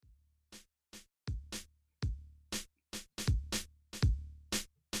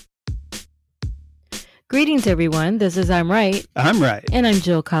Greetings, everyone. This is I'm Right. I'm Right. And I'm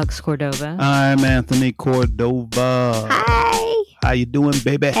Jill Cox Cordova. I'm Anthony Cordova. Hi. How you doing,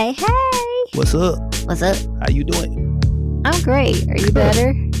 baby? Hey, hey. What's up? What's up? How you doing? I'm great. Are you Good. better?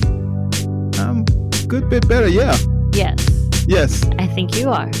 I'm a good bit better, yeah. Yes. Yes. I think you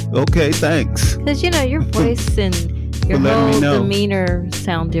are. Okay, thanks. Because, your voice and your For letting me whole know. demeanor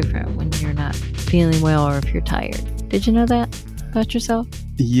sound different when you're not feeling well or if you're tired. Did you know that about yourself?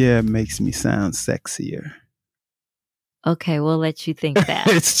 Yeah, it makes me sound sexier. Okay, we'll let you think that.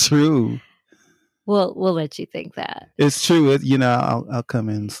 It's true. We'll let you think that. It's true. I'll come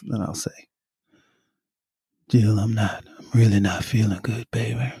in and I'll say, Jill, I'm really not feeling good,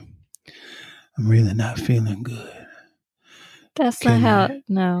 baby. I'm really not feeling good. That's not how you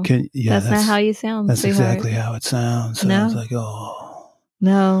sound, That's sweetheart. exactly how it sounds. So I was like,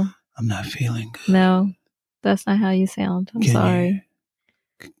 No, I'm not feeling good. no, that's not how you sound. I'm sorry.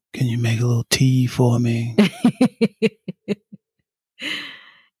 Can you make a little tea for me?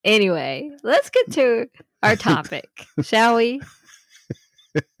 Anyway, let's get to our topic, shall we?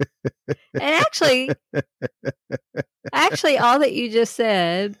 And actually, all that you just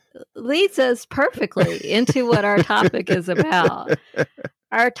said leads us perfectly into what our topic is about.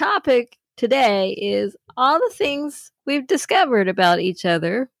 Our topic today is all the things we've discovered about each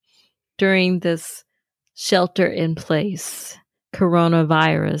other during this shelter-in-place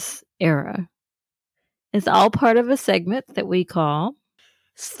coronavirus era. It's all part of a segment that we call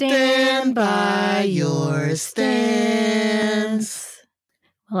Stand by your stance.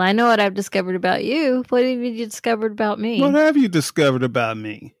 Well, I know what I've discovered about you. What have you discovered about me? What have you discovered about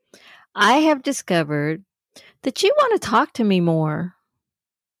me? I have discovered that you want to talk to me more.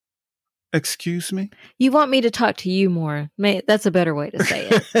 Excuse me? You want me to talk to you more. That's a better way to say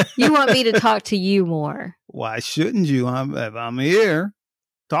it. You want me to talk to you more. Why shouldn't you? If I'm here.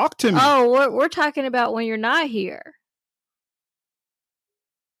 Talk to me. Oh, we're talking about when you're not here.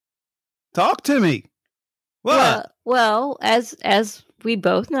 Talk to me. What? Well, as we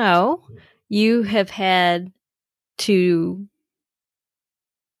both know, you have had to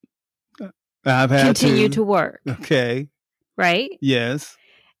continue to work. Okay. Right? Yes.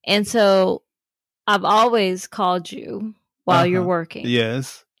 And so I've always called you while you're working.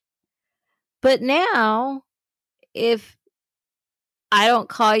 Yes. But now, if I don't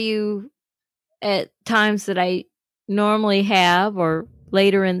call you at times that I normally have or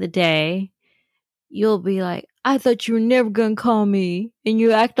later in the day, you'll be like, I thought you were never going to call me. And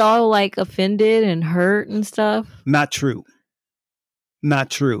you act all like offended and hurt and stuff. Not true.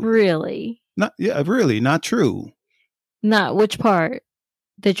 Not true. Really? Really, not true. Not which part?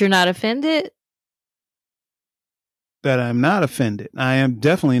 That you're not offended? That I'm not offended. I am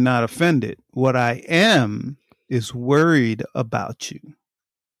definitely not offended. What I am is worried about you.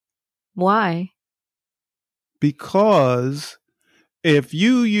 Why? Because if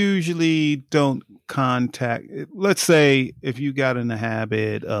you usually don't contact, let's say if you got in the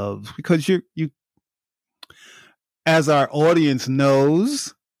habit of, because you as our audience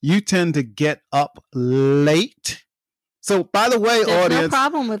knows, you tend to get up late. So by the way, There's audience, no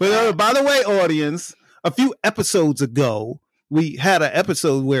problem with that. by the way, audience, a few episodes ago, we had an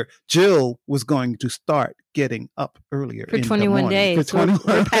episode where Jill was going to start getting up earlier for in 21 the days. For 21,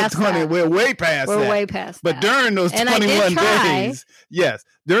 we're past 20, that. We're way past We're that. way past But that. during those And 21 days, yes,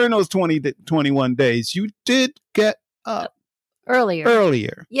 during those 21 days, you did get up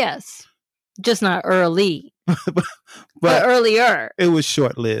earlier. Yes. Just not early. but earlier. It was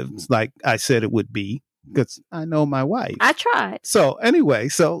short-lived, like I said it would be, because I know my wife. I tried. So anyway,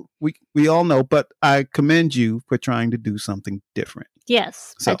 we all know, but I commend you for trying to do something different.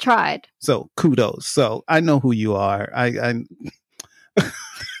 Yes, I tried. So kudos. So I know who you are. I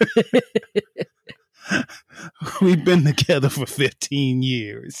we've been together for 15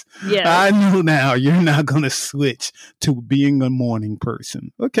 years. Yes. I know now you're not going to switch to being a morning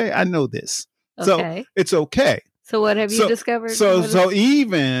person. Okay, I know this. Okay. So it's okay. So what have you discovered? So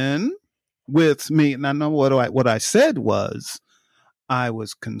even with me, and I know what I said was, I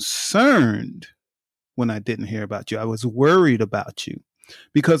was concerned when I didn't hear about you. I was worried about you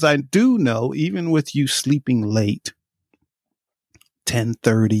because I do know, even with you sleeping late,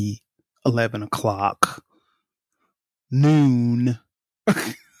 10:30, 11 o'clock, noon.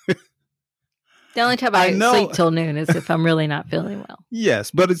 The only time I sleep till noon is if I'm really not feeling well.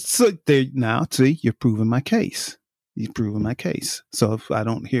 Yes, but it's now. See, you're proving my case. You've proven my case. So if I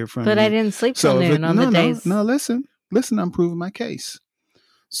don't hear from you, I didn't sleep till noon on the days. No, listen, I'm proving my case.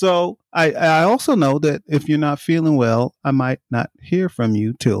 So I also know that if you're not feeling well, I might not hear from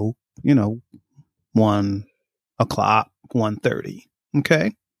you till 1 o'clock, 1:30.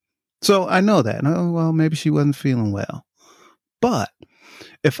 Okay. So I know that. Oh, well, maybe she wasn't feeling well. But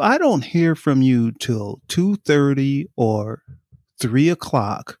if I don't hear from you till 2:30 or 3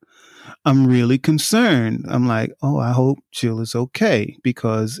 o'clock, I'm really concerned. I'm like, oh, I hope Jill is okay,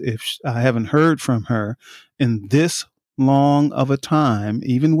 because if I haven't heard from her in this long of a time,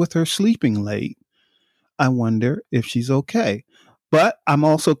 even with her sleeping late, I wonder if she's okay. But I'm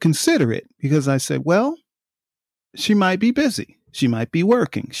also considerate because I said, well, she might be busy. She might be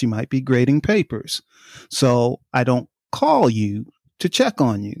working. She might be grading papers. So I don't call you to check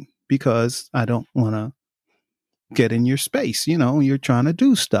on you because I don't want to get in your space. You're trying to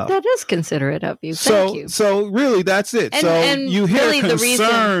do stuff. That is considerate of you. Thank you. So really, that's it. And you hear really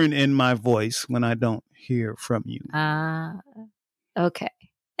concern in my voice when I don't hear from you. Okay.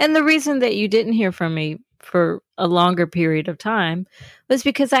 And the reason that you didn't hear from me for a longer period of time was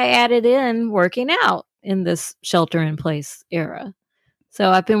because I added in working out in this shelter-in-place era. So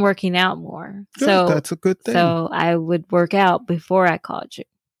I've been working out more. Good, so that's a good thing. So I would work out before I called you.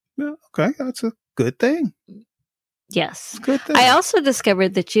 Yeah, okay, that's a good thing. Yes. Good thing. I also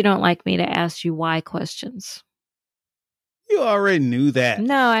discovered that you don't like me to ask you why questions. You already knew that.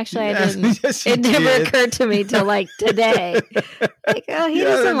 No, actually, I didn't. Yes, it never did. occurred to me till like today. Like, oh, he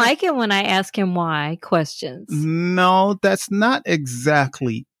doesn't like it when I ask him why questions. No, that's not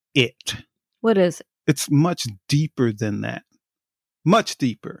exactly it. What is it? It's much deeper than that. Much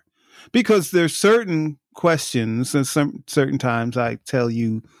deeper. Because there's certain questions and certain times I tell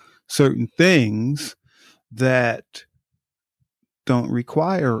you certain things that don't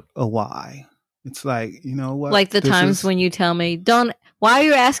require a why. It's like, you know what? Like the times when you tell me, why are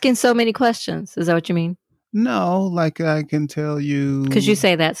you asking so many questions? Is that what you mean? No, like I can tell you. Because you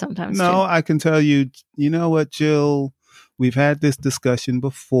say that sometimes. No, too. I can tell you, you know what, Jill? We've had this discussion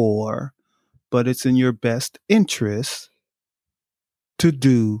before, but it's in your best interest to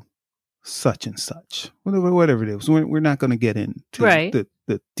do such and such. Whatever it is. We're not going to get into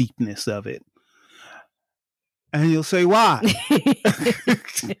the deepness of it. And you'll say, why?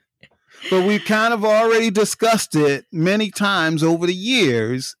 But we've kind of already discussed it many times over the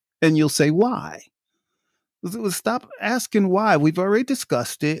years, and you'll say, why? Stop asking why. We've already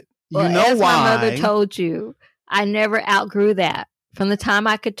discussed it. Well, you know as why. My mother told you, I never outgrew that. From the time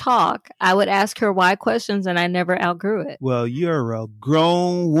I could talk, I would ask her why questions, and I never outgrew it. Well, you're a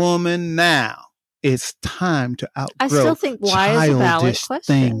grown woman now. It's time to outgrow I still think why is a valid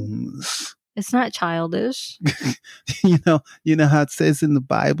question. Things. It's not childish. you know how it says in the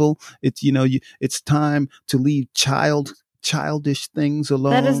Bible, it's it's time to leave childish things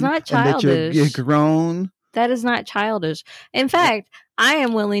alone. That is not childish. You're grown. That is not childish. In fact, I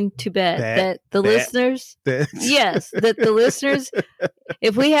am willing to bet that the listeners, that the listeners,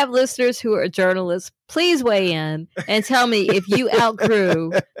 if we have listeners who are journalists, please weigh in and tell me if you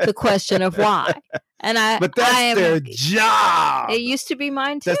outgrew the question of why. But that's their job. It used to be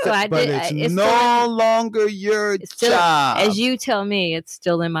mine too. It's no longer your job. As you tell me, it's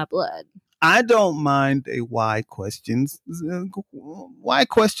still in my blood. I don't mind a why questions. Why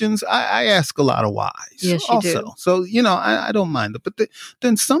questions? I ask a lot of whys. Yes, you also. do. So, I don't mind it. But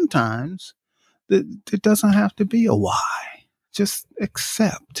then sometimes it doesn't have to be a why. Just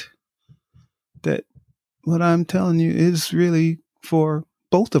accept that what I'm telling you is really for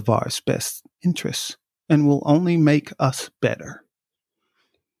both of our best interests and will only make us better.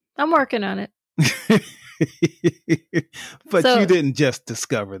 I'm working on it. But you didn't just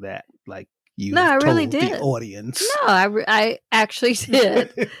discover that, like you. No, I really did. The audience. No, I actually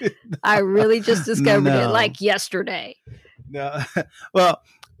did. I really just discovered it like yesterday. No, well,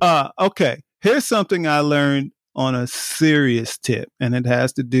 okay. Here's something I learned on a serious tip, and it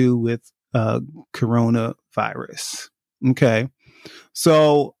has to do with coronavirus. Okay,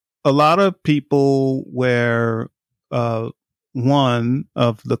 so a lot of people where one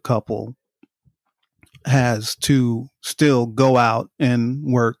of the couple has to still go out and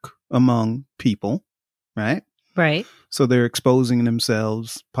work among people, right? Right. So they're exposing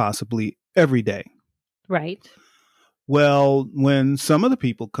themselves possibly every day. Right. Well, when some of the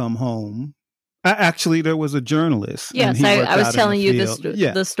people come home, actually, there was a journalist. Yes, I was telling you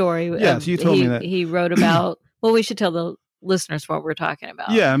the story. Yes, you told me that. He wrote about, well, we should tell the listeners what we're talking about.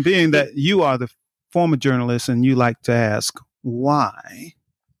 Yeah, and being that you are the former journalist and you like to ask why,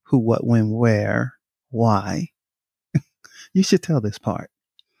 who, what, when, where, why, you should tell this part.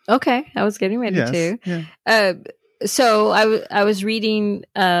 Okay, I was getting ready to. Yeah. So I was reading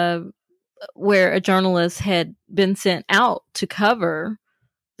where a journalist had been sent out to cover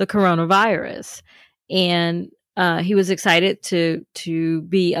the coronavirus, and he was excited to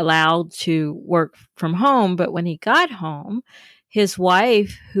be allowed to work from home. But when he got home, his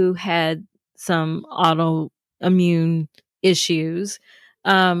wife, who had some autoimmune issues,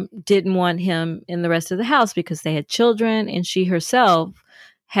 didn't want him in the rest of the house because they had children, and she herself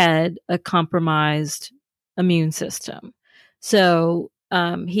had a compromised immune system. So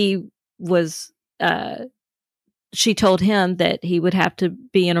he was, she told him that he would have to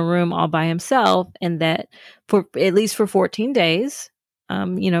be in a room all by himself, and that for at least for 14 days,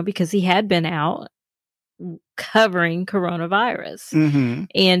 because he had been out covering coronavirus. Mm-hmm.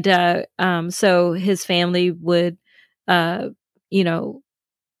 And so his family would, put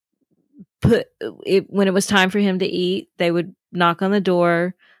it, when it was time for him to eat, they would knock on the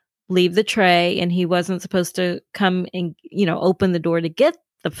door, leave the tray, and he wasn't supposed to come and, open the door to get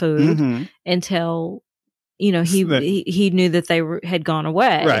the food until, he knew that they had gone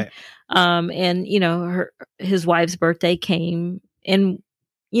away. Right. And, his wife's birthday came and,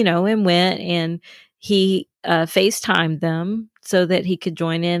 and went, and he FaceTimed them so that he could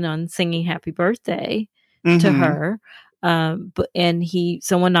join in on singing happy birthday to her. And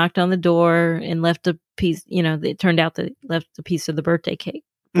someone knocked on the door and left a piece, it turned out that left a piece of the birthday cake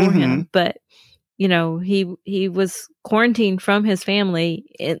for him. But, he was quarantined from his family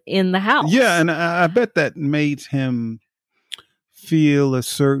in the house. Yeah. And I bet that made him feel a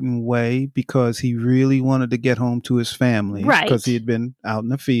certain way because he really wanted to get home to his family. Right. Because he had been out in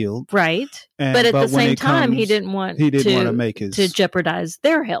the field. Right. But at the same time, he didn't want to jeopardize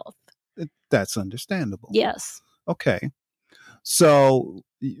their health. That's understandable. Yes. Okay. So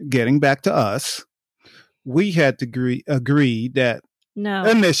getting back to us, we had to agree that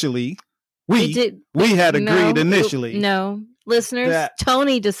initially we had agreed initially. No, listeners,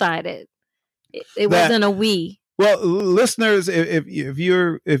 Tony decided it wasn't a we. Well, listeners, if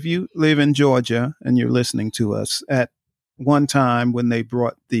you live in Georgia and you're listening to us, at one time when they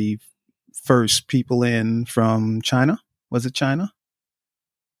brought the first people in from China, was it China?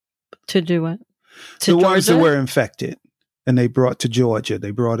 To do what? The ones that were infected, and they brought to Georgia.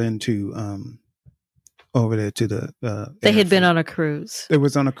 They brought into over there to the. They had been on a cruise. It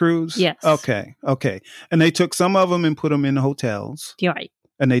was on a cruise? Yes. Okay. And they took some of them and put them in the hotels. You're right.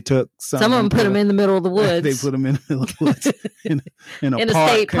 And they took some of them, put them in the middle of the woods. They put them in the middle of the woods in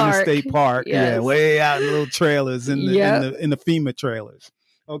a state park. Yes. Yeah, way out in little trailers in the FEMA trailers.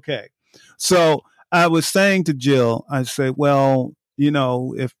 Okay. So I was saying to Jill, I said, well,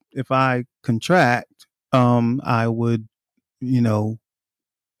 if I contract, I would,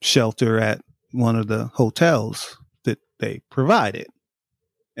 shelter at one of the hotels that they provided.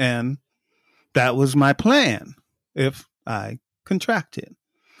 And that was my plan if I contracted.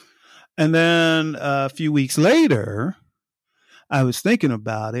 And then a few weeks later, I was thinking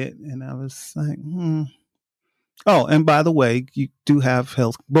about it and I was like, Oh, and by the way, you do have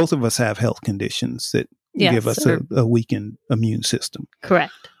health. Both of us have health conditions that give us a weakened immune system.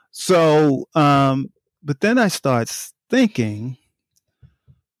 Correct. So, but then I start thinking,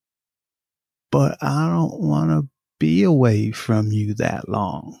 but I don't want to be away from you that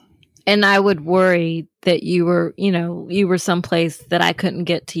long. And I would worry that you were someplace that I couldn't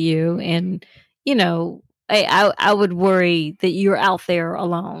get to you. And, I would worry that you're out there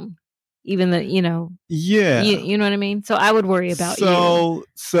alone, even though, Yeah. You know what I mean? So I would worry about you.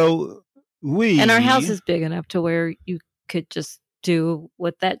 So and our house is big enough to where you could just do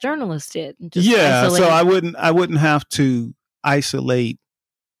what that journalist did. And just isolate. So I wouldn't have to isolate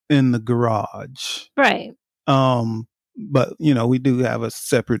in the garage. Right. But we do have a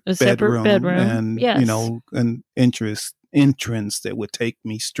separate bedroom and yes. An entrance that would take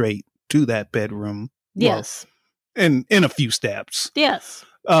me straight to that bedroom. Yes. Well, in a few steps. Yes.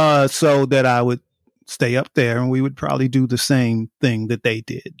 So that I would stay up there and we would probably do the same thing that they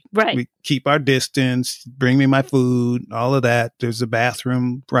did. Right. We keep our distance, bring me my food, all of that. There's a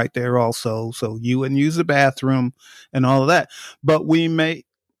bathroom right there also. So you wouldn't use the bathroom and all of that. But we may,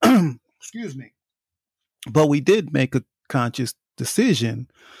 excuse me. But we did make a conscious decision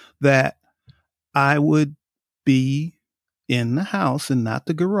that I would be in the house and not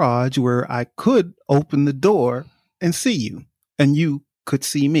the garage where I could open the door and see you and you could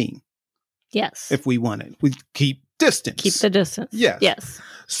see me. Yes. If we wanted. We keep distance. Keep the distance. Yes. Yes.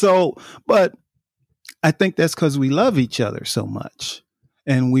 So, but I think that's because we love each other so much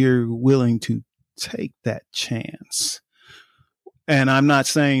and we're willing to take that chance. And I'm not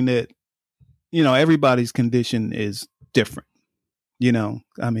saying that everybody's condition is different,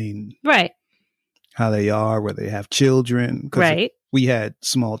 right. How they are, where they have children. Right. If we had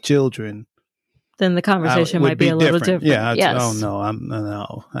small children, then the conversation might be a little different. Yeah. Yes. Oh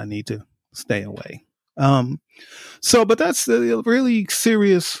no, I need to stay away. But that's the really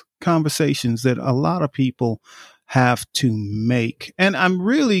serious conversations that a lot of people have to make. And I'm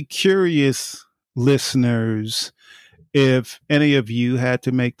really curious, listeners, if any of you had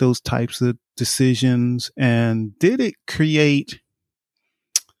to make those types of decisions, and did it create,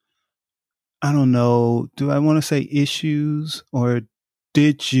 I don't know, do I want to say issues, or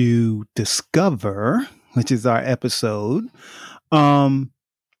did you discover, which is our episode,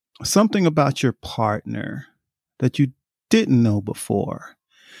 something about your partner that you didn't know before?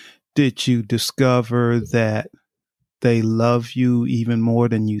 Did you discover that they love you even more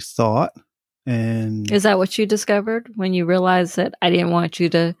than you thought? And is that what you discovered when you realized that I didn't want you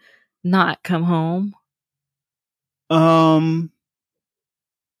to not come home?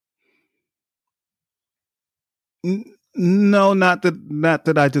 No, not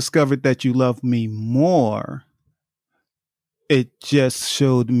that I discovered that you love me more. It just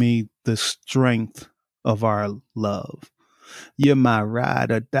showed me the strength of our love. You're my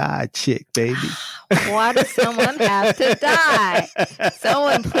ride or die chick, baby. Why does someone have to die?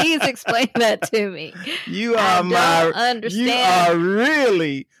 Someone please explain that to me. You are understand. You are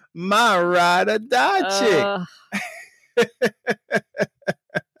really my ride or die chick.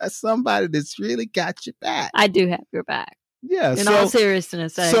 That's somebody that's really got your back. I do have your back. Yeah. In all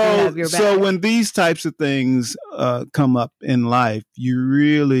seriousness, I do have your back. So when these types of things come up in life, you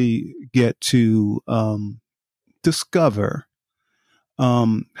really get to discover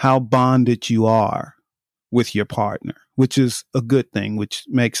how bonded you are with your partner, which is a good thing, which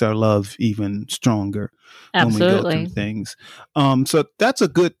makes our love even stronger. Absolutely. When we go through things. So that's a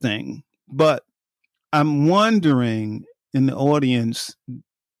good thing. But I'm wondering, in the audience,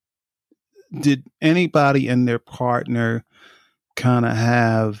 did anybody and their partner kind of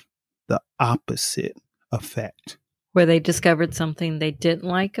have the opposite effect? Where they discovered something they didn't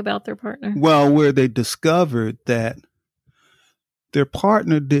like about their partner? Well, where they discovered that their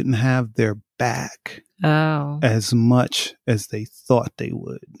partner didn't have their back as much as they thought they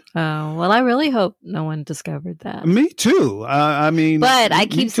would. Oh, well, I really hope no one discovered that. Me too. I mean, but I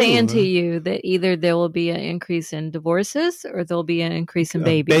keep saying to you that either there will be an increase in divorces or there'll be an increase in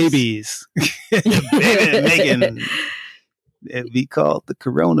babies. Megan. It'd be called the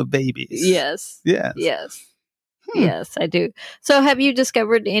Corona babies. Yes. Yes. Yes. Yes, I do. So have you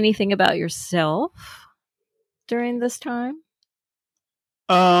discovered anything about yourself during this time?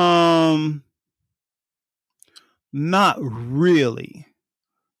 Not really.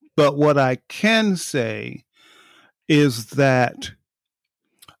 But what I can say is that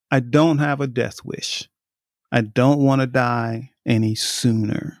I don't have a death wish. I don't want to die any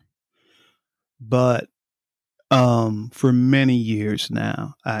sooner. But for many years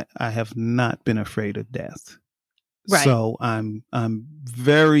now, I have not been afraid of death. Right. So I'm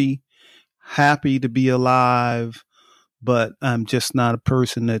very happy to be alive, but I'm just not a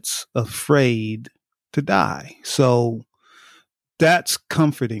person that's afraid to die. So that's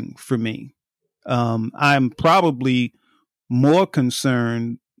comforting for me. I'm probably more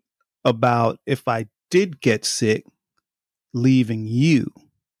concerned about, if I did get sick, leaving you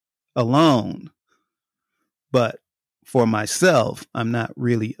alone. But for myself, I'm not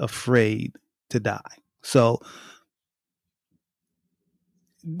really afraid to die. So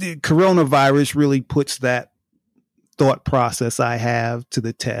the coronavirus really puts that thought process I have to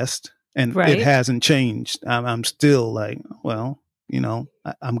the test, and It hasn't changed. I'm still like, well,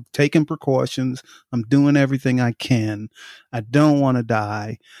 I'm taking precautions. I'm doing everything I can. I don't want to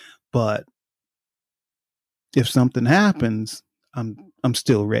die, but if something happens, I'm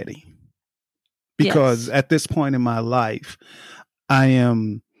still ready. Because at this point in my life,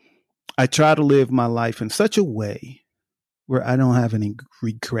 I try to live my life in such a way where I don't have any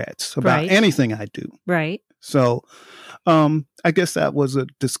regrets about anything I do. Right. So, I guess that was a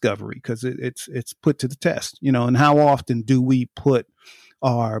discovery, because it's put to the test, and how often do we put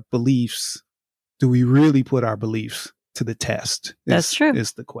our beliefs? Do we really put our beliefs to the test? That's true.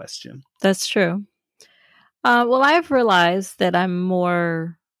 Is the question. That's true. Well, I've realized that I'm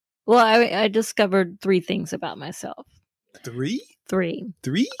more. Well, I discovered 3 things about myself. 3? 3.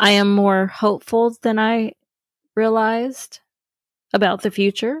 3? I am more hopeful than I realized about the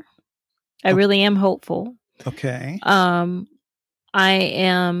future. I really am hopeful. Okay. I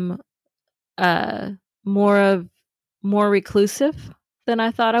am more reclusive than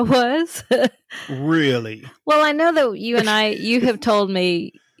I thought I was. Really? Well, I know that you have told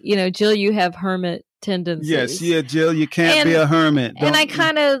me, Jill, you have hermit tendencies. Yes, yeah, Jill, you can't be a hermit. And I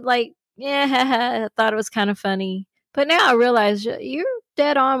kind of I thought it was kind of funny. But now I realize you're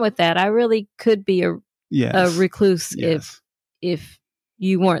dead on with that. I really could be a recluse if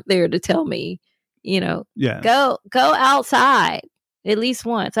you weren't there to tell me, go outside at least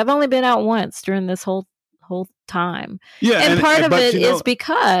once. I've only been out once during this whole whole time. Yeah, And part of it you know, is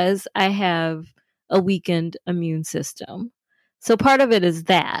because I have a weakened immune system. So part of it is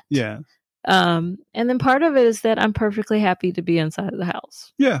that. yeah, And then part of it is that I'm perfectly happy to be inside of the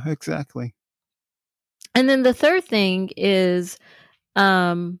house. yeah, exactly. And then the third thing is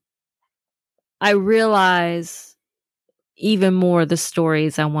I realize even more the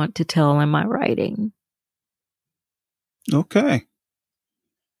stories I want to tell in my writing. Okay.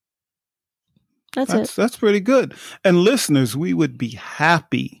 That's pretty good. And listeners, we would be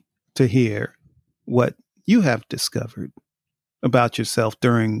happy to hear what you have discovered about yourself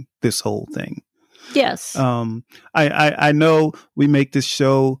during this whole thing. Yes. I know we make this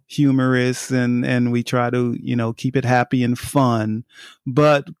show humorous and we try to, you know, keep it happy and fun,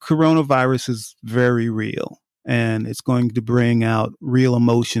 but coronavirus is very real and it's going to bring out real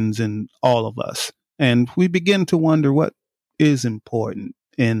emotions in all of us. And we begin to wonder what is important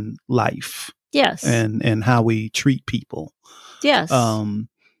in life. Yes. And how we treat people. Yes. And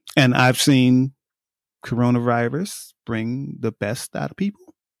I've seen coronavirus bring the best out of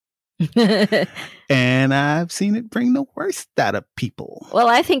people. And I've seen it bring the worst out of people. Well,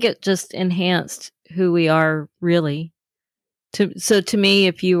 I think it just enhanced who we are, really. So to me,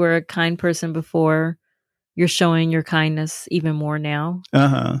 if you were a kind person before, you're showing your kindness even more now.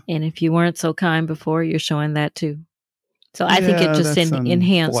 Uh-huh. And if you weren't so kind before, you're showing that too. So I think it just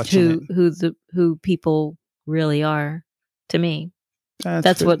enhanced who people really are to me.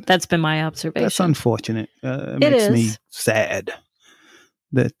 That's been my observation. That's unfortunate. It makes me sad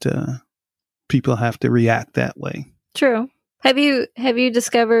that people have to react that way. True. Have you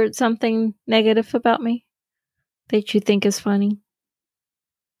discovered something negative about me that you think is funny?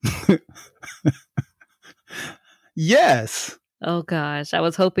 Yes. Oh gosh, I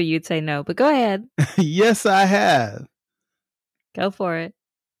was hoping you'd say no, but go ahead. Yes, I have. Go for it.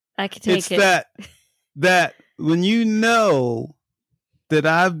 I can take it. It's that when you know that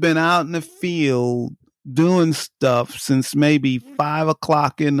I've been out in the field doing stuff since maybe 5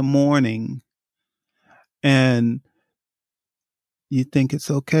 o'clock in the morning, and you think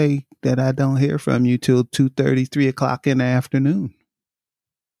it's okay that I don't hear from you till 2:30, 3 o'clock in the afternoon,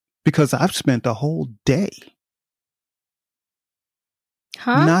 because I've spent a whole day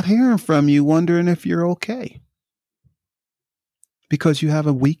not hearing from you, wondering if you're okay. Because you have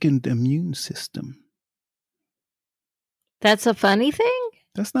a weakened immune system. That's a funny thing?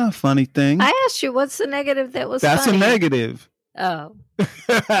 That's not a funny thing. I asked you what's the negative that was That's funny. That's a negative. Oh.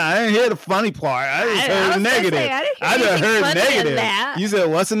 I didn't hear the funny part. I just heard negative. I just heard negative. You said,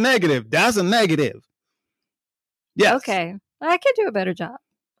 what's a negative? That's a negative. Yes. Okay. I could do a better job.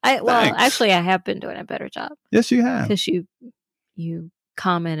 Actually, I have been doing a better job. Yes, you have. Because you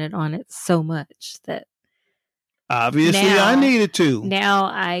commented on it so much that obviously I needed to. Now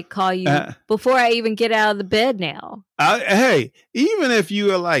I call you before I even get out of the bed now. Hey, even if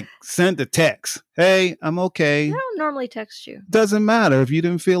you are like sent a text, hey, I'm okay. I don't normally text you. Doesn't matter if you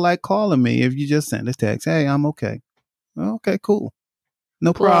didn't feel like calling me. If you just send a text, hey, I'm okay. Okay, cool.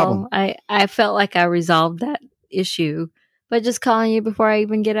 No problem. I felt like I resolved that issue by just calling you before I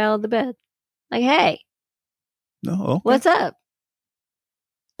even get out of the bed. Like, hey. No, okay. What's up?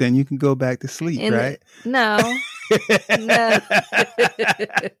 Then you can go back to sleep, right? No. No.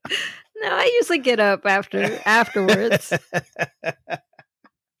 No, I usually get up afterwards.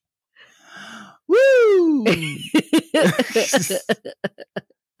 Woo!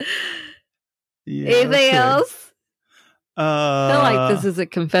 Anything else? I feel like this is a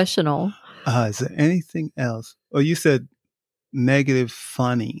confessional. Is there anything else? Oh, you said negative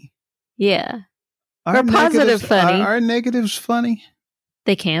funny. Yeah. Or positive funny. Are negatives funny?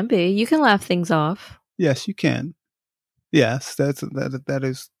 They can be. You can laugh things off. Yes, you can. Yes,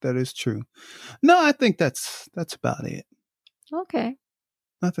 that is true. No, I think that's about it. Okay.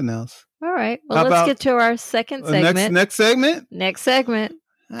 Nothing else. All right. Well, let's get to our second segment. Next segment? Next segment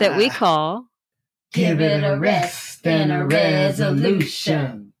that we call Give It a Rest and a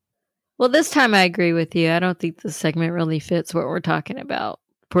Resolution. Well, this time I agree with you. I don't think the segment really fits what we're talking about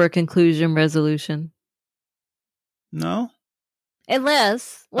for a conclusion resolution. No?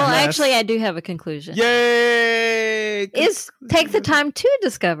 Unless, actually, I do have a conclusion. Yay! Take the time to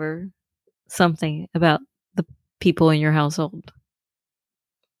discover something about the people in your household.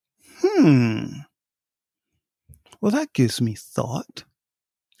 Well, that gives me thought.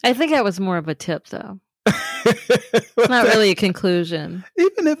 I think that was more of a tip, though. It's not really a conclusion.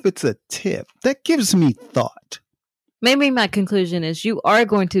 Even if it's a tip, that gives me thought. Maybe my conclusion is you are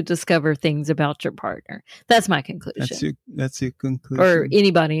going to discover things about your partner. That's my conclusion. That's your conclusion. Or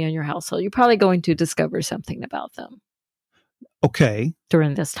anybody in your household. You're probably going to discover something about them. Okay.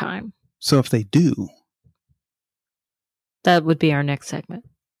 During this time. So if they do, That would be our next segment.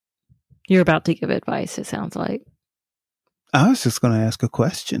 You're about to give advice, it sounds like. I was just going to ask a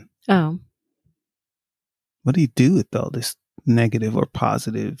question. Oh. What do you do with all this negative or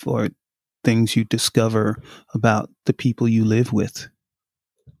positive or things you discover about the people you live with?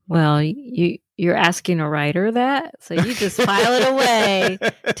 Well, you're asking a writer that, so you just file it away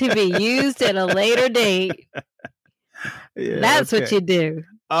to be used at a later date. Yeah, That's what you do.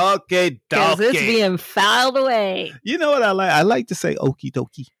 Okay, Because dokie. it's being filed away. You know what I like? I like to say okie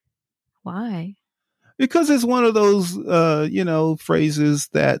dokie. Why? Because it's one of those, phrases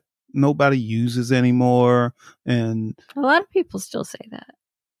that nobody uses anymore. And A lot of people still say that.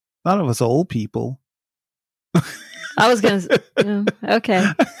 a lot of us old people. I was going to okay.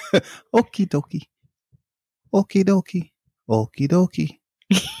 Okie dokie. Okie dokie. Okie dokie.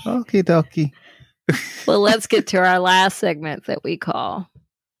 Okie dokie. Well, let's get to our last segment that we call.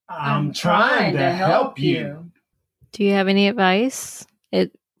 I'm trying to help you. Do you have any advice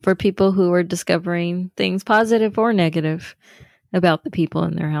for people who are discovering things positive or negative about the people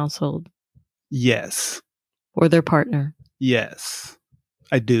in their household Yes. or their partner? Yes,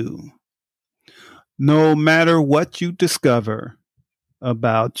 I do. No matter what you discover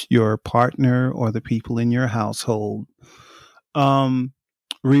about your partner or the people in your household,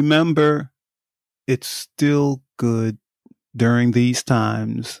 remember it's still good during these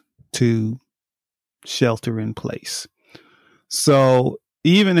times to shelter in place. So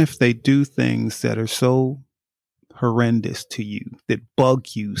even if they do things that are so horrendous to you, that bug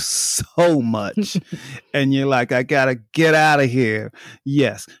you so much, and you're like, I gotta get out of here.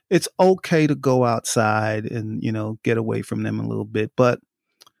 Yes, it's okay to go outside and, get away from them a little bit, but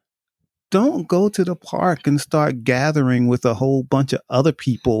don't go to the park and start gathering with a whole bunch of other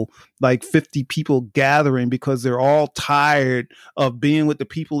people, like 50 people gathering because they're all tired of being with the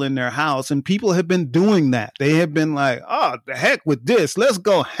people in their house. And people have been doing that. They have been like, oh, the heck with this. Let's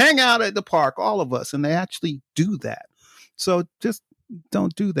go hang out at the park, all of us. And they actually do that. So just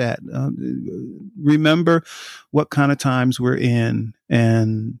don't do that. Remember what kind of times we're in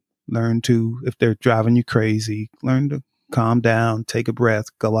and learn to, if they're driving you crazy, learn to calm down, take a breath,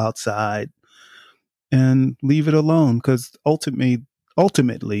 go outside, and leave it alone. Because ultimately,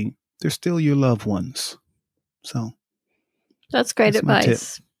 they're still your loved ones. So that's great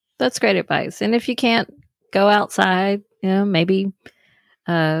advice. That's great advice. And if you can't go outside, maybe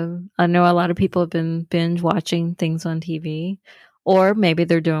I know a lot of people have been binge watching things on TV, or maybe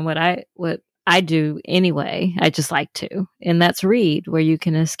they're doing what I do anyway. I just like to, and that's read, where you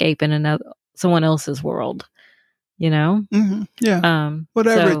can escape in someone else's world. Mm-hmm. Yeah.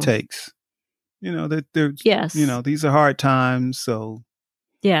 Whatever it takes. Yes. These are hard times. So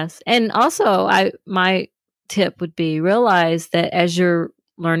yes. And also my tip would be realize that as you're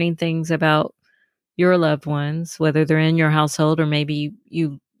learning things about your loved ones, whether they're in your household or maybe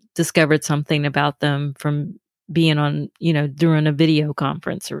you discovered something about them from being on, during a video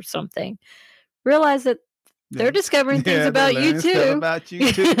conference or something, realize that they're discovering things about you too.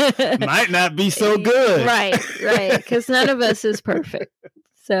 Might not be so good. Right. Because none of us is perfect.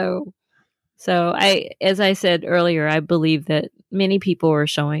 So as I said earlier, I believe that many people are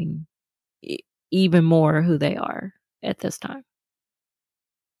showing even more who they are at this time.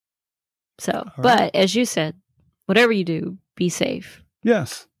 So, but as you said, whatever you do, be safe.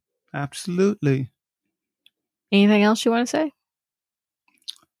 Yes, absolutely. Anything else you want to say?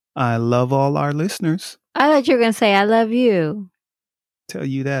 I love all our listeners. I thought you were going to say, I love you. Tell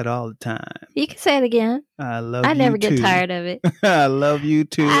you that all the time. You can say it again. I love you too. I never get tired of it. I love you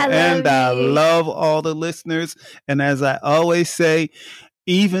too. I love all the listeners. And as I always say,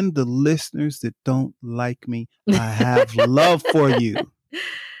 even the listeners that don't like me, I have love for you.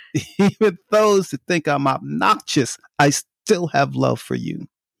 Even those that think I'm obnoxious, I still have love for you.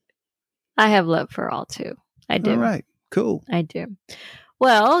 I have love for all too. I do. All right. Cool. I do.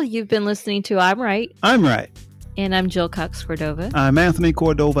 Well, you've been listening to I'm Right. I'm Right. And I'm Jill Cox Cordova. I'm Anthony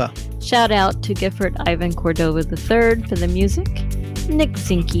Cordova. Shout out to Gifford Ivan Cordova III for the music, Nick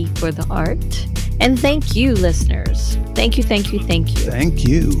Zinke for the art, and thank you, listeners. Thank you. Thank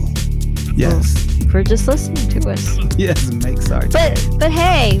you. Yes. For just listening to us. Yes, it makes our day. But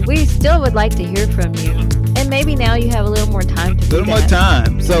hey, we still would like to hear from you. And maybe now you have a little more time to do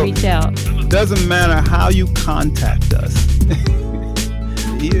that. So reach out. Doesn't matter how you contact us.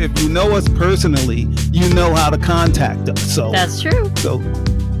 If you know us personally, you know how to contact us. So that's true. So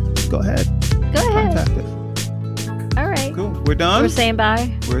go ahead. Contact us. All right. Cool. We're done. We're saying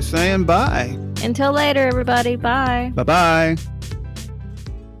bye. We're saying bye. Until later, everybody. Bye. Bye-bye.